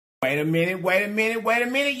Wait a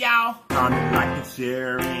minute, y'all. Comment, like, and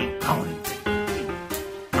share, and comment.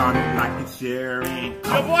 Comment, like, and share, and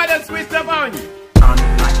Your boy done switched up on you.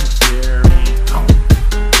 comment, like, and share, and comment.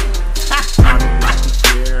 Comment, like, and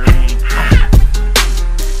share, and comment.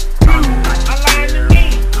 I'm lying to me.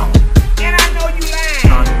 And I know you lying.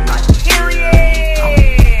 Comment, like, and share,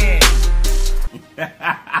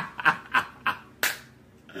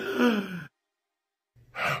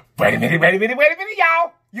 Wait a minute,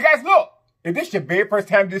 y'all. You guys look. If this your very first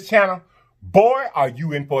time to this channel, boy, are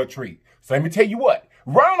you in for a treat. So let me tell you what.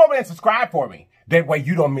 Run on over and subscribe for me. That way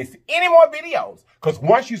you don't miss any more videos. Because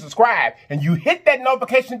once you subscribe and you hit that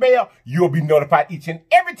notification bell, you'll be notified each and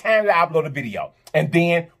every time that I upload a video. And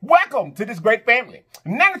then, welcome to this great family.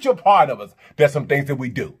 Now that you're part of us, there's some things that we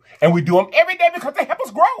do. And we do them every day because they help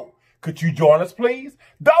us grow. Could you join us, please?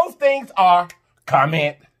 Those things are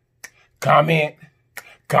comment,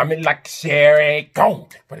 like, share, and go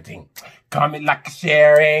for the team. Comment, like,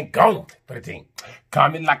 share, and go for the team.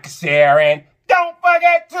 Comment, like, share, and don't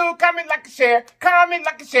forget to comment, like, share. Comment,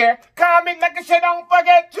 like, share. Comment, like, share. Don't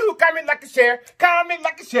forget to comment, like, share. Comment,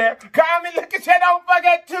 like, share. Comment, like, share. Don't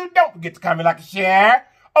forget to comment, like, share.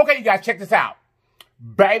 Okay, you guys, check this out.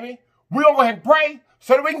 Baby, we're going to go ahead and pray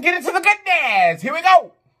so that we can get into the goodness. Here we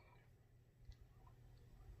go.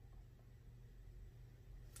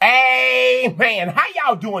 Amen. How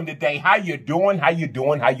y'all doing today? How you doing?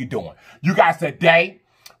 You guys, today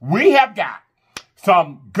we have got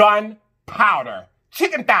some gunpowder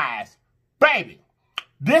chicken thighs. Baby,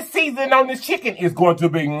 this season on this chicken is going to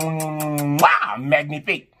be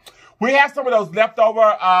magnifique. We have some of those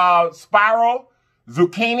leftover spiral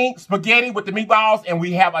zucchini spaghetti with the meatballs, and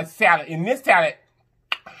we have a salad. In this salad,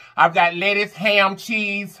 I've got lettuce, ham,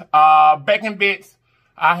 cheese, bacon bits.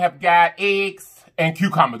 I have got eggs and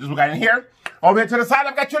cucumbers. This is what we got in here. Over here to the side,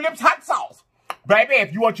 I've got your LIPS hot sauce. Baby,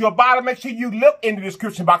 if you want your bottle, make sure you look in the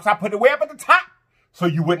description box. I put it way up at the top so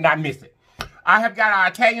you would not miss it. I have got our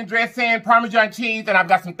Italian dressing, Parmesan cheese, and I've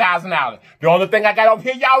got some $1,000. The only thing I got over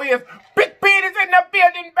here, y'all, is Big Ben is in the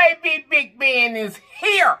building, baby. Big Ben is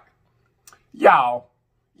here. Y'all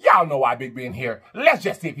know why Big Ben here. Let's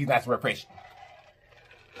just see if he's nice and refreshing.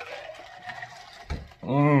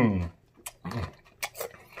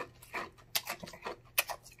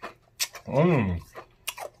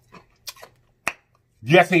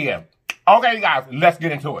 Yes, he is. Okay, you guys, let's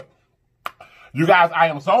get into it. You guys, I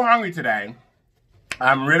am so hungry today.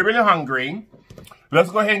 I'm really hungry. Let's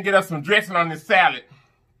go ahead and get us some dressing on this salad.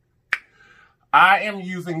 I am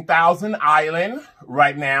using Thousand Island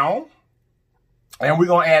right now. And we're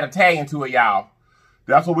going to add Italian to it, y'all.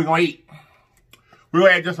 That's what we're going to eat. We're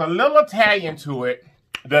going to add just a little Italian to it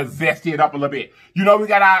to zesty it up a little bit. You know, we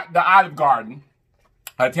got the Olive Garden.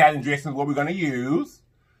 Italian dressing is what we're going to use.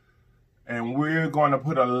 And we're going to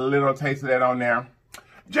put a little taste of that on there.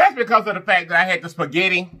 Just because of the fact that I had the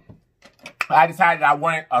spaghetti, I decided I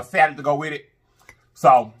wanted a salad to go with it.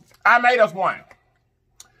 So, I made us one.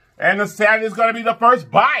 And the salad is going to be the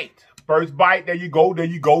first bite. First bite, there you go.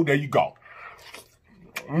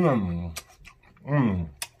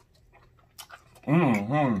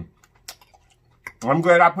 I'm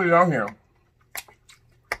glad I put it on here.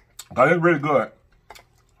 Because it's really good.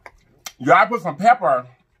 You gotta put some pepper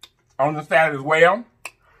on the salad as well.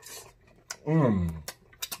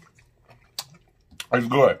 It's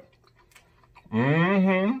good.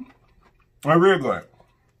 It's really good.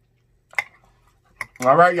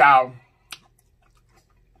 All right, y'all.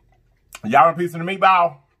 Y'all want a piece of the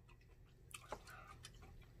meatball?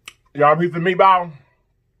 Y'all a piece of the meatball?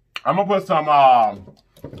 I'm gonna put some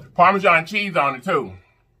Parmesan cheese on it too.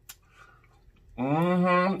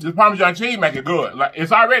 This Parmesan cheese make it good. Like,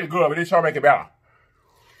 it's already good, but it sure make it better.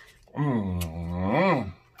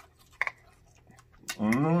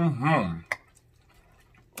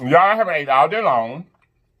 Y'all, I haven't ate all day long.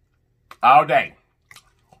 All day.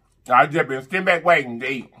 I just been sitting back waiting to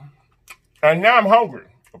eat. And now I'm hungry.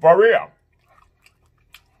 For real.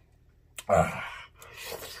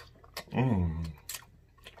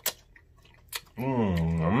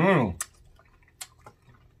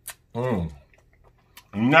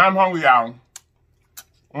 Now I'm hungry, y'all.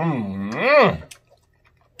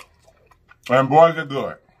 And boys are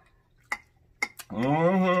good.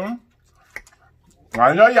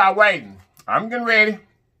 I know y'all waiting. I'm getting ready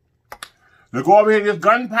to go over here to this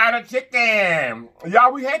gunpowder chicken.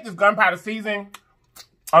 Y'all, we had this gunpowder season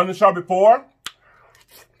on the show before.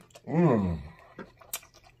 We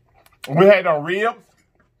had the ribs.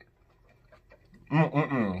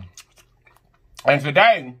 And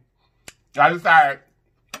today, I decided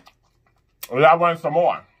I wanted some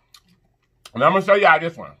more. And I'm going to show y'all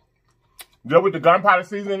this one. Just with the gunpowder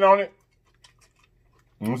seasoning on it.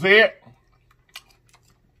 You see it?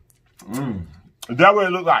 That's what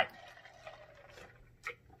it looks like.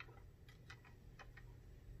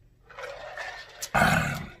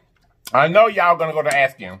 I know y'all gonna go to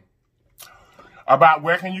asking about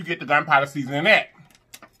where can you get the gunpowder seasoning at.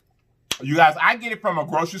 You guys, I get it from a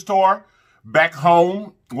grocery store back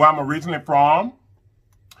home where I'm originally from.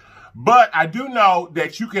 But I do know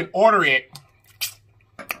that you can order it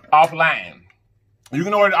offline. You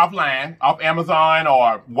can order it offline, off Amazon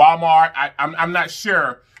or Walmart. I'm not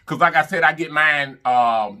sure, because like I said, I get mine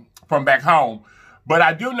from back home. But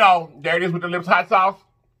I do know, there it is with the LIPS hot sauce.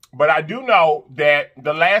 But I do know that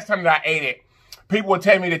the last time that I ate it, people would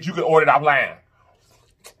tell me that you could order it offline.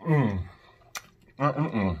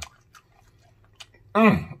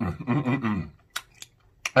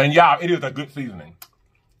 And y'all, it is a good seasoning.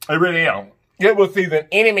 It really is. It will season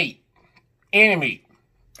any meat. Any meat.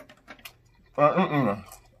 And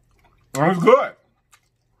it's good.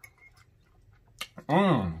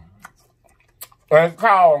 And it's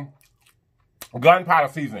called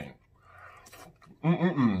gunpowder seasoning.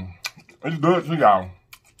 It's good too, y'all.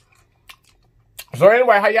 So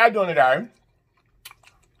anyway, how y'all doing today?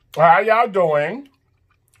 How y'all doing?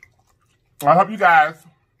 I hope you guys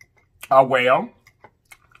are well,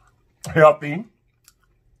 healthy,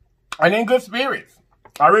 and in good spirits.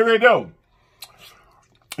 I really do.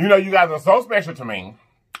 You know, you guys are so special to me,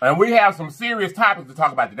 and we have some serious topics to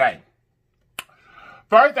talk about today.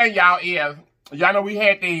 First thing, y'all, is, y'all know we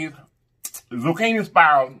had these zucchini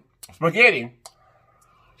spiral spaghetti.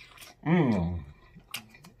 And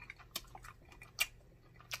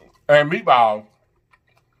meatballs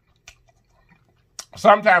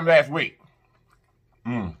sometime last week.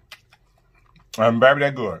 And baby,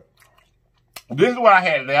 they're good. This is what I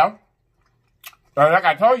had left. And like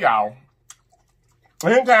I told y'all,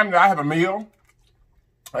 anytime that I have a meal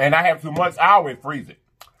and I have too much, I always freeze it.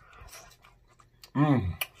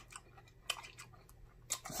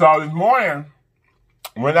 So this morning,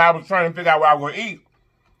 when I was trying to figure out what I was going to eat,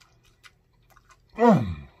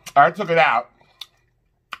 I took it out.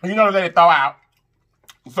 You know, let it thaw out.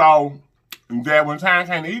 So that when time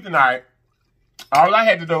came to eat tonight, all I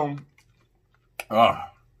had to do was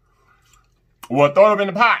throw it up in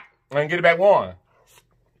the pot and get it back warm.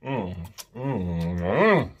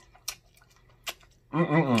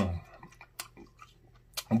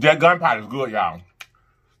 That gunpowder is good, y'all.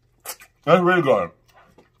 That's really good.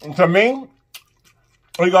 To me,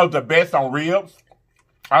 it goes the best on ribs.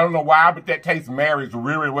 I don't know why, but that taste marries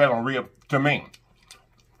really well on ribs to me.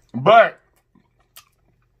 But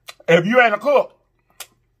if you ain't a cook,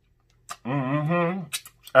 and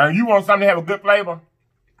you want something to have a good flavor,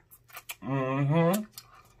 and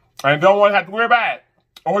don't want to have to worry about it,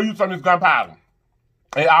 or use some of this gunpowder.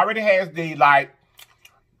 It already has the, like,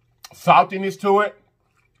 saltiness to it.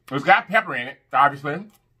 It's got pepper in it, obviously.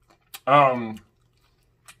 And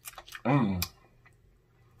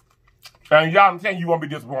y'all, I'm telling you, won't be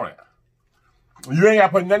disappointed. You ain't got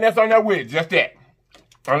to put nothing else on there with it, just that.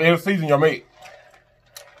 And it'll season your meat.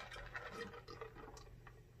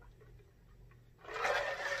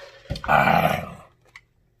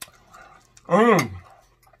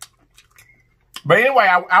 But anyway,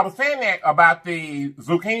 I was saying that about the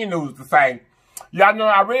zucchini noodles to say, y'all know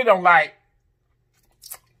I really don't like,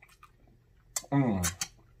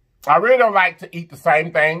 I really don't like to eat the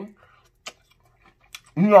same thing,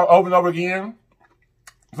 you know, over and over again.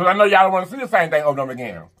 So I know y'all don't want to see the same thing over and over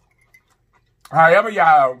again. However,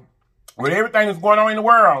 y'all, with everything that's going on in the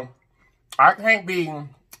world, I can't be, you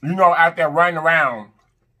know, out there running around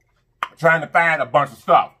trying to find a bunch of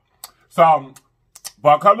stuff. So,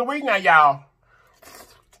 for a couple of weeks now, y'all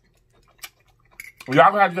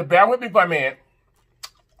gonna have to just bear with me for a minute.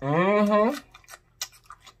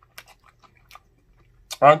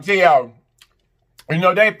 Until, you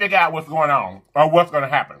know, they figure out what's going on or what's gonna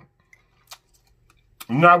happen.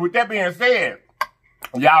 Now, with that being said,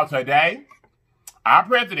 y'all, today, our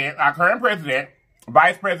president, our current president,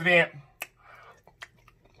 vice president,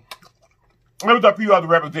 there was a few other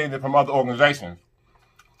representatives from other organizations.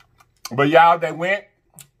 But y'all, they went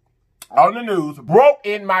on the news, broke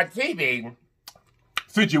in my TV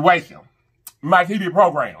situation. My TV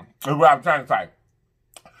program is what I'm trying to say.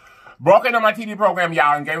 Broke into my TV program,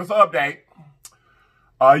 y'all, and gave us an update.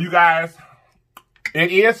 You guys,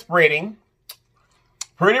 it is spreading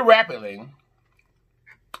pretty rapidly.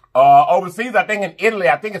 Overseas, I think in Italy,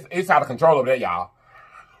 I think it's out of control over there, y'all.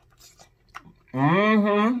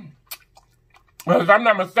 If I'm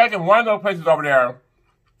not mistaken, one of those places over there,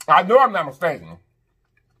 I know I'm not mistaken,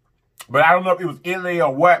 but I don't know if it was Italy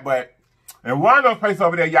or what, but And one of those places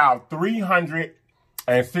over there, y'all,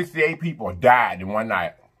 368 people died in one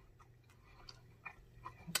night.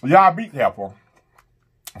 Y'all be careful.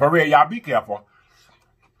 For real, y'all be careful.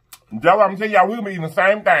 That's what I'm telling y'all, we'll be eating the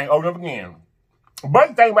same thing over and over again. But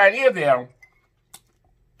the thing about it is, there,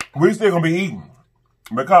 we still gonna be eating.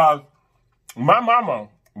 Because my mama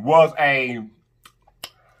was a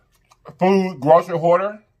food grocery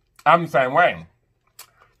hoarder. I'm the same way.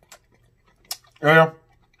 I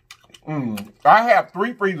have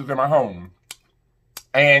 3 freezers in my home.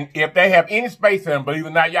 And if they have any space in them, believe it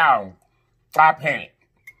or not, y'all, I panic.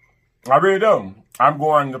 I really do. I'm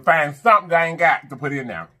going to find something that I ain't got to put in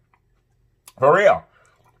there. For real.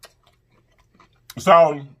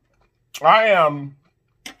 So, we're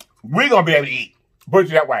going to be able to eat. Put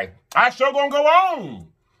it that way. I sure going to go on.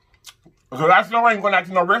 Because I sure ain't going out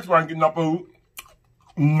to no restaurant and get no food.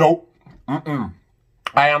 Nope.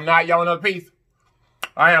 I am not, y'all another piece.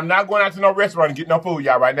 I am not going out to no restaurant and get no food,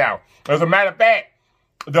 y'all, right now. As a matter of fact,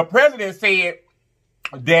 the president said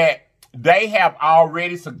that they have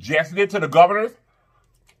already suggested it to the governors.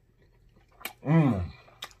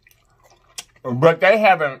 But they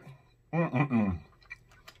haven't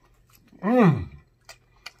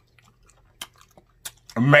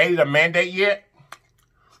made it a mandate yet.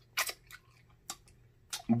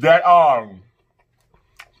 That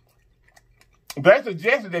they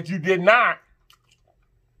suggested that you did not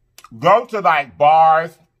go to like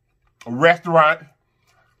bars, restaurants.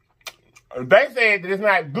 They said that it's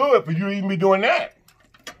not good for you to even be doing that.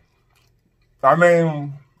 I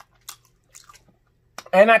mean,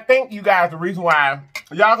 and I think you guys, the reason why,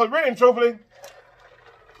 y'all, because really and truthfully,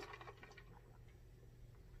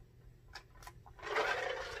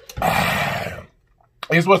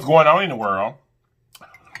 it's what's going on in the world.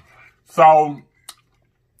 So,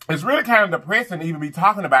 it's really kind of depressing to even be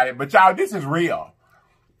talking about it, but y'all, this is real.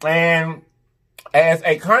 And as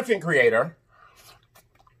a content creator,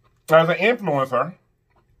 as an influencer,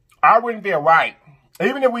 I wouldn't feel right.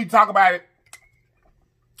 Even if we talk about it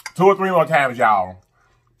 2 or 3 more times, y'all.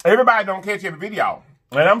 Everybody don't catch every video.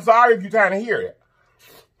 And I'm sorry if you're trying to hear it.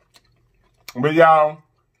 But y'all,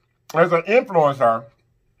 as an influencer,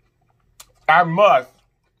 I must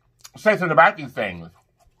say something about these things.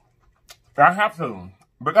 I have to.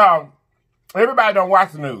 Because everybody don't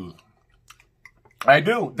watch the news. They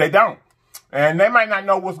do. They don't. And they might not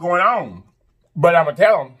know what's going on. But I'm going to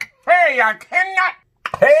tell them, hey, I cannot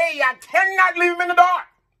leave them in the dark.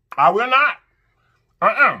 I will not.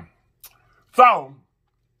 So,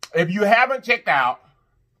 if you haven't checked out,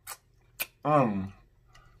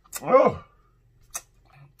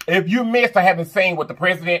 if you missed or haven't seen what the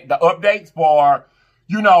president, the updates for,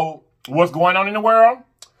 you know, what's going on in the world,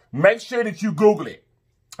 make sure that you Google it.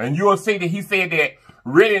 And you'll see that he said that,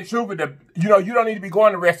 really and truly, that, you know, you don't need to be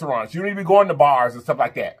going to restaurants. You don't need to be going to bars and stuff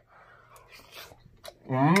like that.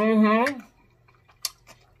 You ain't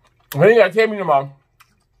gotta tell me no more.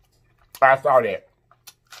 I saw that.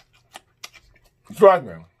 Trust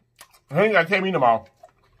me. You ain't gotta tell me no more.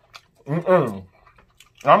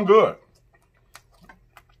 I'm good.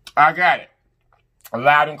 I got it.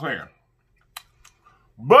 Loud and clear.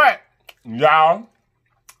 But, y'all,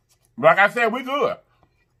 like I said, we good.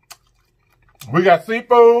 We got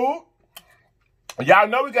seafood. Y'all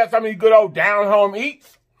know we got some of these good old down-home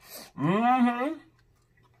eats. Y'all,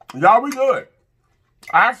 we good.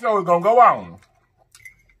 Our show is gonna go on.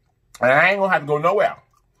 And I ain't gonna have to go nowhere.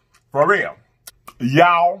 For real.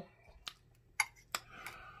 Y'all.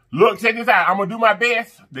 Look, check this out. I'm gonna do my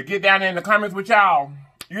best to get down there in the comments with y'all.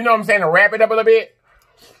 You know what I'm saying? To wrap it up a little bit.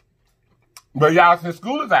 But y'all, since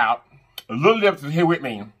school is out, Little Lips is here with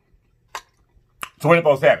me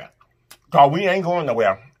 24/7. Cause we ain't going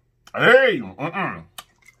nowhere. Hey,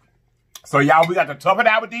 So y'all, we got to tough it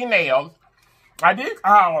out with these nails. I did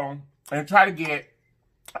call and try to get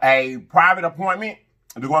a private appointment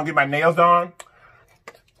to go and get my nails done.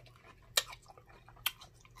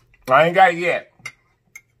 I ain't got it yet.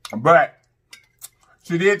 But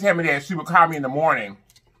she did tell me that she would call me in the morning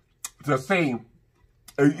to see,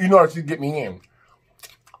 you know, if she'd get me in.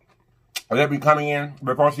 Let me coming in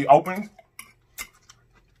before she opens.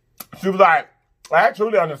 She was like, I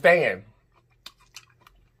truly understand.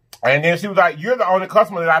 And then she was like, you're the only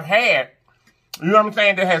customer that I've had, you know what I'm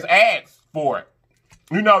saying, that has asked for it.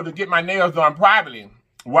 You know, to get my nails done privately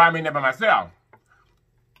while I'm in there by myself.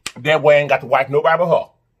 That way I ain't got to watch nobody but her.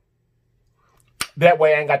 That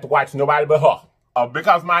way I ain't got to watch nobody but her.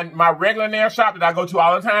 Because my regular nail shop that I go to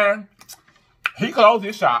all the time, he closed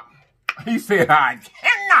his shop. He said, I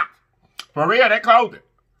cannot. For real, they closed it.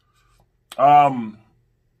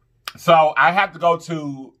 So I have to go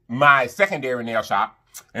to my secondary nail shop.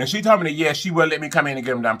 And she told me that, yes, she will let me come in and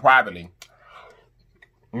get them done privately.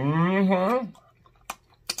 Cause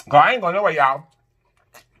I ain't going nowhere, y'all.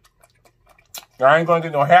 I ain't gonna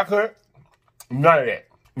get no haircut. None of that.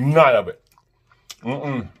 None of it.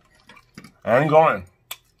 I ain't going.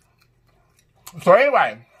 So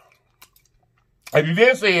anyway, if you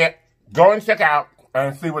didn't see it, go and check out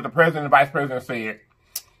and see what the president and vice president said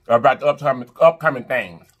about the upcoming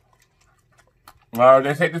things.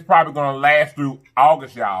 They said this probably gonna last through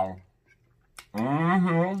August, y'all.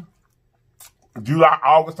 July,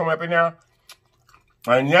 August, somewhere up in there.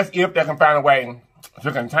 And that's if they can find a way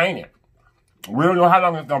to contain it. We don't know how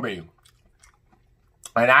long it's gonna be.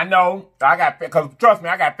 And I know, because trust me,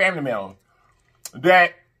 I got family members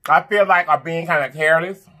that I feel like are being kind of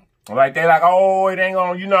careless. Like, they're like, oh, it ain't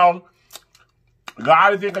gonna, you know,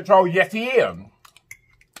 God is in control. Yes, he is.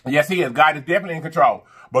 Yes, he is. God is definitely in control.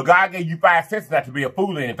 But God gave you 5 senses not to be a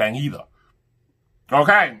fool or anything either.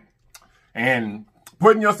 Okay? And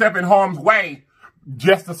putting yourself in harm's way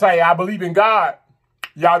just to say, I believe in God,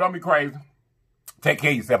 y'all don't be crazy. Take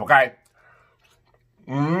care of yourself, okay?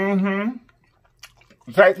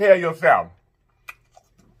 Take care of yourself.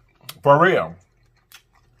 For real.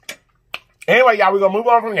 Anyway, y'all, we're going to move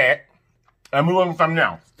on from that and move on to something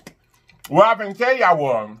else. What I've been telling y'all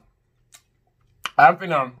was, I'm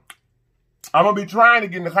going to be trying to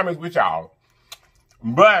get in the comments with y'all.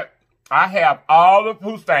 But I have all the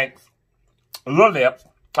food stamps, Little Lips.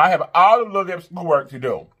 I have all the Little Lips schoolwork to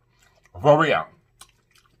do. For real.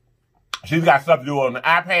 She's got stuff to do on the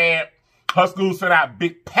iPad. Her school sent out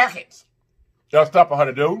big packets of stuff for her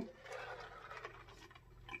to do.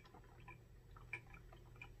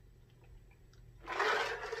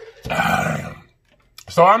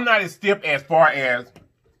 So I'm not as stiff as far as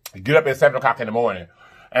get up at 7 o'clock in the morning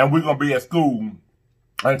and we're going to be at school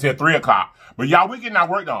until 3 o'clock. But y'all, we're getting our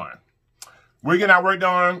work done. We're getting our work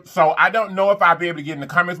done. So I don't know if I'll be able to get in the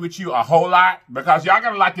comments with you a whole lot because y'all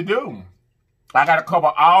got a lot to do. I got to cover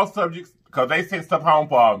all subjects because they sent stuff home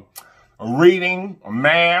for reading,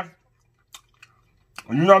 math,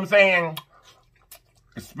 you know what I'm saying?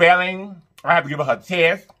 Spelling. I have to give her a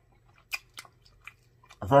test.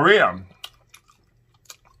 For real.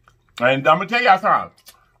 And I'm going to tell y'all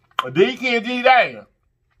something. These kids these days,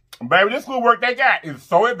 baby, this schoolwork they got is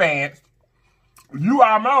so advanced, you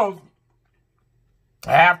almost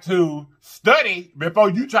have to study before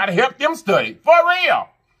you try to help them study. For real.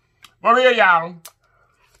 For real, y'all.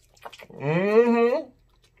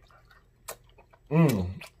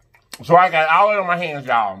 So I got all of it on my hands,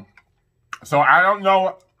 y'all. So I don't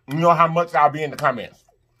know, how much I'll be in the comments.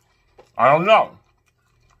 I don't know.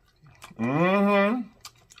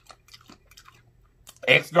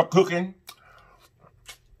 Extra cooking.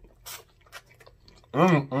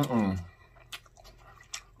 Yeah,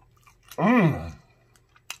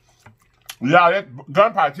 that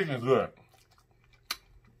gunpowder chicken is good.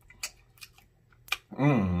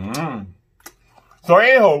 So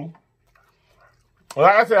anywho,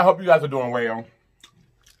 like I said, I hope you guys are doing well.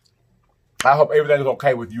 I hope everything is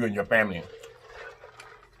okay with you and your family.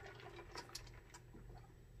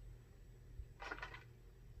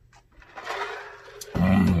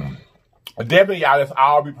 Definitely, y'all, let's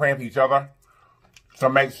all be praying for each other. So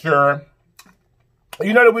make sure,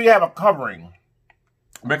 that we have a covering.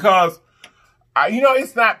 Because,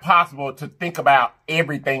 it's not possible to think about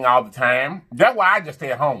everything all the time. That's why I just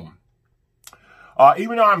stay at home.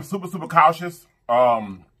 Even though I'm super, super cautious,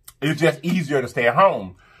 it's just easier to stay at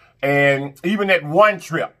home. And even that one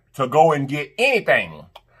trip to go and get anything,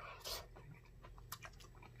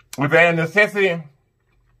 if there's a necessity,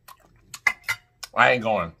 I ain't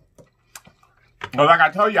going. But like I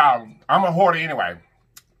told y'all, I'm a hoarder anyway.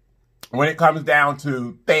 When it comes down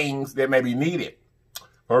to things that may be needed.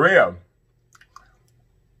 For real.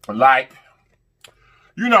 Like,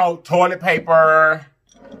 toilet paper,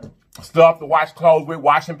 stuff to wash clothes with,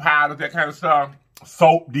 washing powders, that kind of stuff.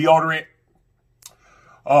 Soap, deodorant.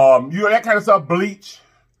 That kind of stuff, bleach.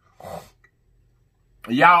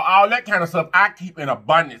 Y'all, all that kind of stuff I keep in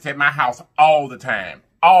abundance at my house all the time.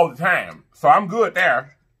 All the time. So I'm good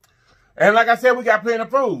there. And like I said, we got plenty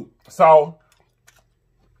of food. So,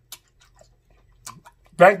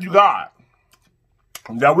 thank you, God.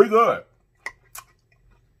 That we good.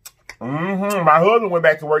 My husband went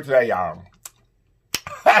back to work today, y'all.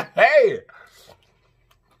 Hey.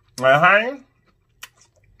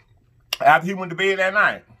 After he went to bed that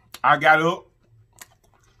night, I got up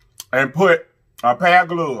and put a pair of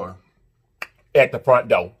gloves at the front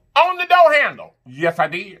door. On the door handle. Yes, I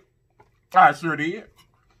did. I sure did.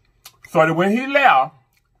 So that when he left,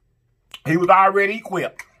 he was already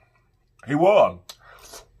equipped. He was.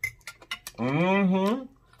 Mm-hmm.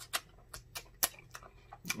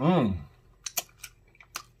 Mm.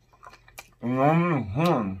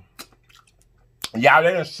 Mm-hmm. Y'all,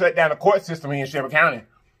 they done shut down the court system here in Shelby County.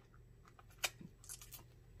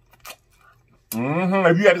 Mm-hmm.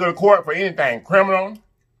 If you had to go to court for anything, criminal,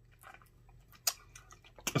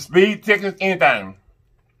 speed tickets, anything.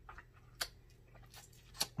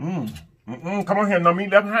 Come on here, no meat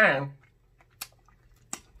left behind.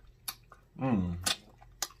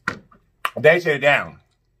 They shut it down.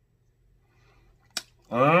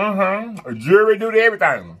 A jury do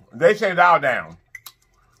everything. They shut it all down.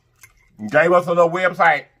 Gave us a little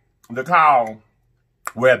website to call.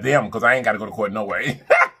 Well, them, because I ain't got to go to court no way.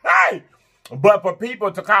 But for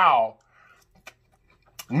people to call,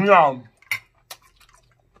 you know,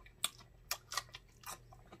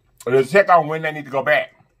 to check on when they need to go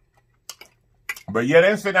back. But yeah, they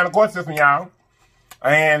didn't sit down the court system, y'all.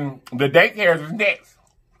 And the daycares is next.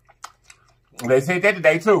 They said that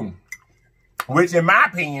today, too. Which, in my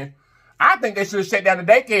opinion, I think they should have shut down the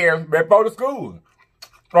daycares before the school.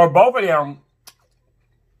 Or both of them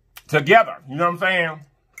together. You know what I'm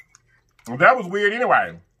saying? That was weird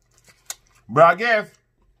anyway. But I guess,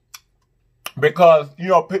 because, you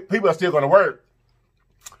know, people are still going to work,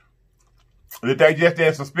 that they just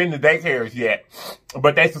didn't suspend the daycares yet.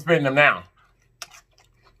 But they suspend them now.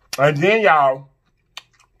 And then, y'all,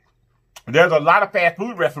 there's a lot of fast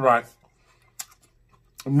food restaurants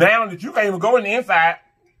now that you can't even go in the inside.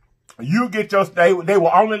 You get your, they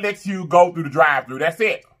will only let you go through the drive-thru. That's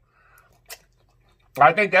it.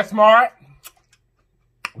 I think that's smart.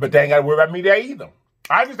 But they ain't got to worry about me there either.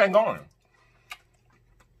 I just ain't going.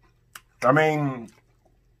 I mean,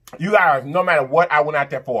 you guys, no matter what I went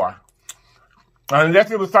out there for,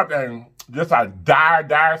 unless it was something, just a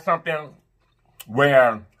dire something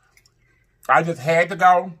where I just had to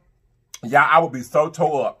go, y'all, I would be so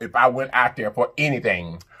tore up if I went out there for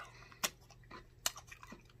anything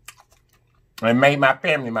and made my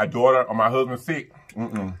family, my daughter or my husband sick.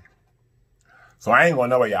 So I ain't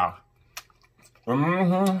going nowhere, y'all.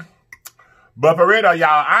 But for real though,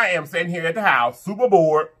 y'all, I am sitting here at the house, super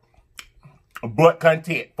bored, but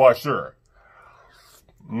content for sure.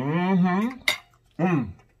 I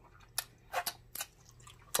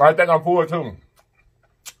think I'm full too.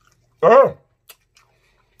 Oh,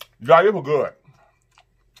 y'all, it was good.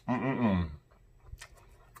 It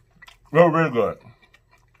was really good.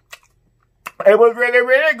 It was really,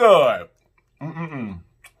 really good.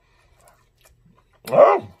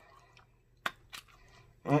 Oh.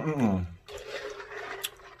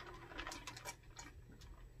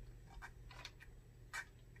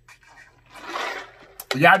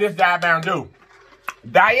 Y'all, this Diet Mountain Dew.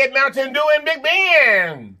 Diet Mountain Dew and Big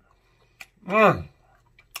Ben.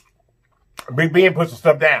 Big Ben puts the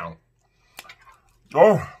stuff down.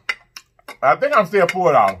 Oh, I think I'm still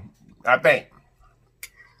full, though. I think.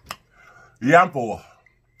 Yeah, I'm full.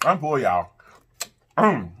 I'm full, y'all.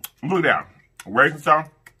 Look at that. Raisin some.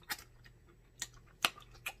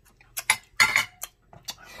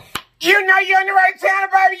 You know you're on the right channel,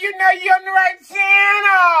 baby. You know you're on the right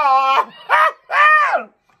channel.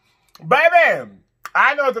 Baby,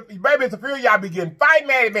 I know, baby, it's a few of y'all be getting fight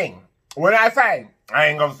mad at me. When I say, I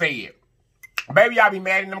ain't gonna say it. Baby, y'all be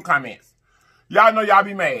mad in them comments. Y'all know y'all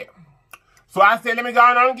be mad. So I said, let me go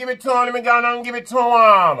on and give it to him. Let me go on and give it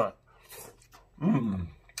to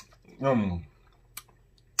him.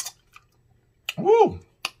 Woo.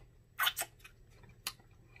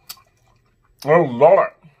 Oh, Lord.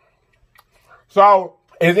 So,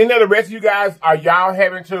 is any of the rest of you guys, are y'all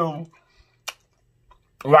having to,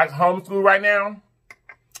 like, homeschool right now?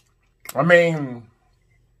 I mean,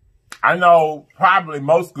 I know probably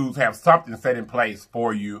most schools have something set in place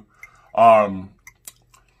for you.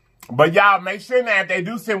 But y'all, make sure now if they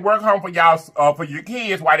do send work home for y'all, for your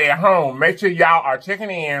kids while they're at home, make sure y'all are checking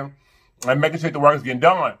in and making sure the work is getting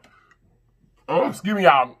done. Excuse me,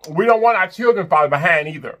 y'all. We don't want our children falling behind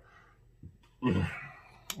either.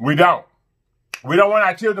 We don't. We don't want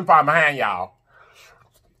our children falling behind, y'all.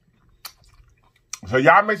 So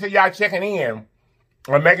y'all make sure y'all checking in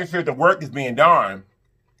and making sure the work is being done.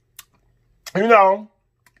 You know,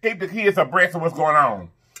 keep the kids abreast of what's going on.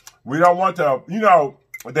 We don't want to, you know,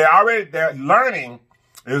 their learning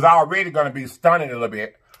is already going to be stunted a little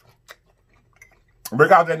bit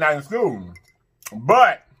because they're not in school.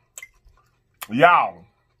 But, y'all,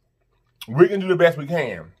 we can do the best we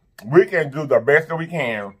can. We can do the best that we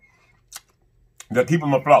can to keep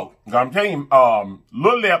them afloat. I'm telling you,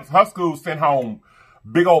 LIPS, her school sent home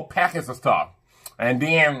big old packets of stuff. And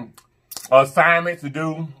then assignments to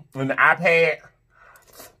do on the iPad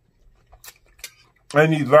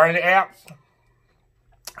and these learning apps.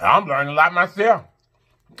 I'm learning a lot myself.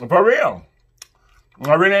 For real.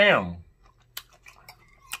 I really am.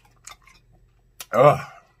 Ugh.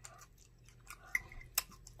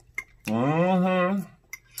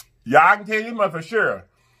 Y'all, I can tell you much for sure.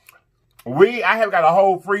 I have got a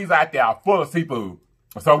whole freezer out there full of seafood.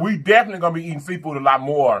 So we definitely going to be eating seafood a lot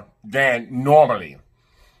more than normally.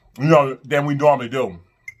 You know, than we normally do.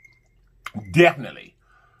 Definitely.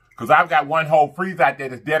 Because I've got one whole freezer out there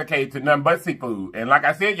that's dedicated to nothing but seafood. And like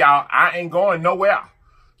I said, y'all, I ain't going nowhere.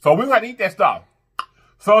 So we're going to eat that stuff.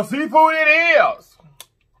 So seafood it is.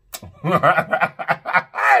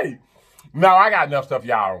 Hey. No, I got enough stuff,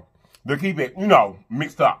 y'all, to keep it, you know,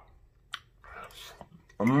 mixed up.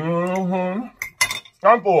 I'm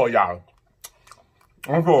full, y'all.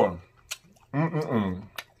 I'm full.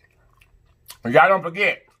 Y'all don't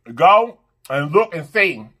forget, go and look and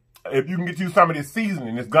see if you can get you some of this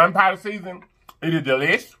seasoning, this gunpowder seasoning. It is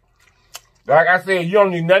delicious. Like I said, you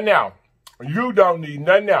don't need nothing else. You don't need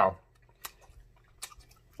nothing else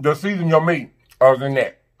to season your meat other than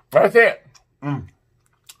that. That's it.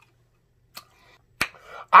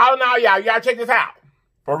 All in all, y'all check this out.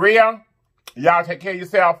 For real, y'all take care of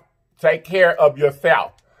yourself. Take care of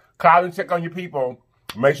yourself. Call and check on your people.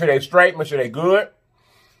 Make sure they're straight. Make sure they're good.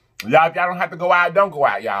 Y'all, if y'all don't have to go out, don't go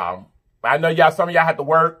out, y'all. I know y'all, some of y'all have to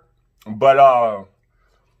work. But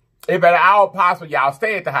if at all possible, y'all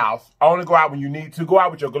stay at the house. Only go out when you need to. Go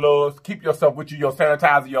out with your gloves. Keep yourself with you, your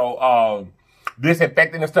sanitizer, your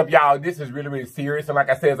disinfectant and stuff, y'all. This is really, really serious. And like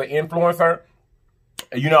I said, as an influencer,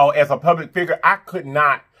 you know, as a public figure, I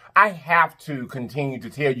have to continue to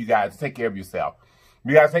tell you guys to take care of yourself.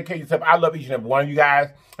 You guys take care of yourself. I love each and every one of you guys.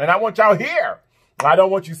 And I want y'all here. I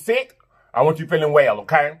don't want you sick. I want you feeling well,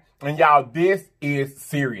 okay? And y'all, this is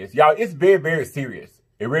serious. Y'all, it's very, very serious.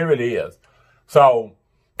 It really, really is. So,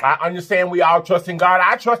 I understand we all trust in God.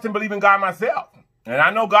 I trust and believe in God myself. And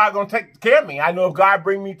I know God going to take care of me. I know if God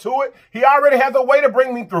bring me to it, he already has a way to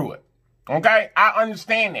bring me through it. Okay? I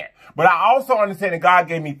understand that. But I also understand that God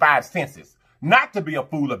gave me 5 senses. Not to be a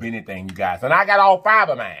fool of anything, you guys. And I got all 5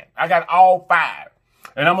 of mine. I got all 5.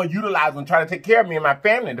 And I'm going to utilize them and try to take care of me and my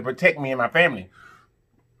family, to protect me and my family.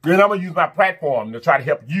 And I'm going to use my platform to try to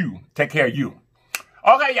help you take care of you.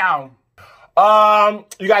 Okay, y'all.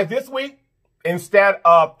 You guys, this week, instead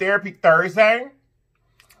of Therapy Thursday,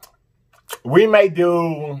 we may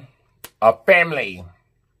do a family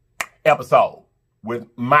episode with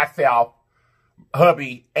myself,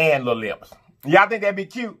 hubby, and Little Lips. Y'all think that'd be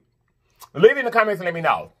cute? Leave it in the comments and let me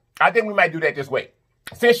know. I think we might do that this week,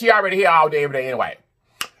 since she already here all day, every day anyway.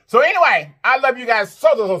 So anyway, I love you guys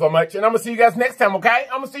so much, and I'm going to see you guys next time, okay?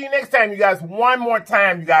 I'm going to see you next time, you guys. One more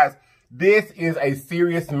time, you guys. This is a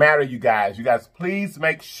serious matter, you guys. You guys, please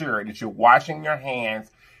make sure that you're washing your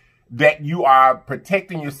hands, that you are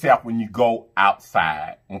protecting yourself when you go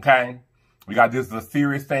outside, okay? Because this is a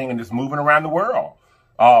serious thing and it's moving around the world.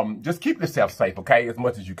 Just keep yourself safe, okay, as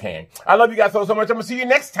much as you can. I love you guys so much. I'm going to see you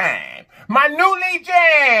next time. My new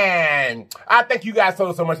Legion. I thank you guys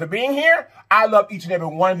so much for being here. I love each and every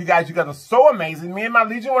one of you guys. You guys are so amazing. Me and my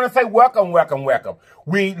Legion want to say welcome, welcome, welcome.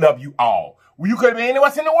 We love you all. You could have been anywhere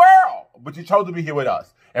else in the world, but you chose to be here with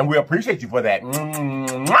us. And we appreciate you for that.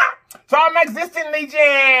 So I'm existing, Legion.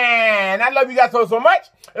 I love you guys so much.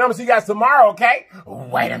 And I'm going to see you guys tomorrow, okay?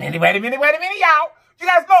 Wait a minute, y'all. You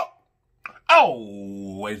guys look.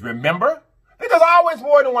 Always remember, there's always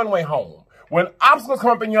more than one way home. When obstacles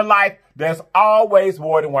come up in your life, there's always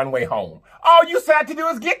more than one way home. All you have to do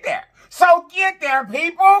is get there. So get there,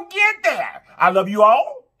 people. Get there. I love you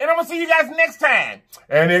all. And I'm going to see you guys next time.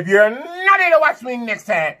 And if you're not here to watch me next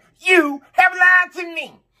time, you have lied to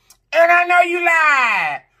me. And I know you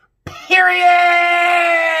lied. Period.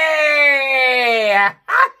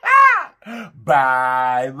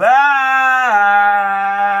 Bye-bye.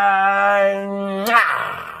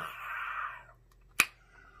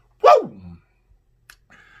 Woo.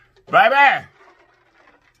 Bye-bye.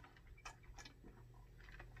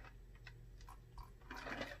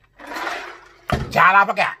 Child, I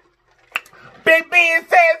forgot. Big Ben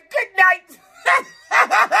says good night.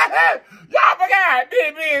 Y'all forgot.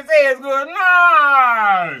 Big Ben says good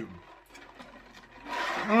night.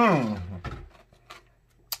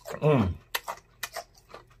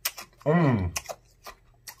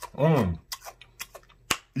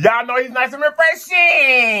 Y'all know he's nice and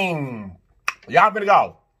refreshing. Y'all finna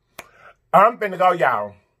go. I'm finna go,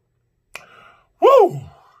 y'all. Woo.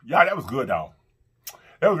 Y'all, that was good, though.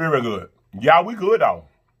 That was really, really good. Y'all, we good, though.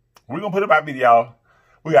 We're going to put up our video.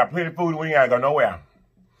 We got plenty of food and we ain't got to go nowhere.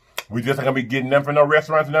 We just ain't going to be getting them from no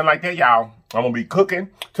restaurants and nothing like that, y'all. I'm going to be cooking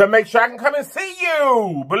to make sure I can come and see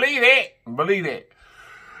you. Believe it. Believe it.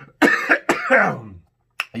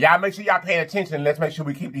 Y'all make sure y'all paying attention. Let's make sure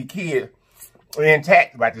we keep these kids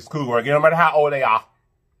intact about this schoolwork. No matter how old they are,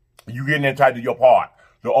 you get in there and try to do your part.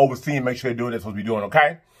 To oversee and make sure you're doing what you're supposed to be doing,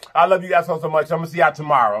 okay? I love you guys so much. I'm going to see y'all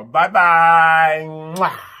tomorrow.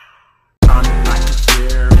 Bye-bye.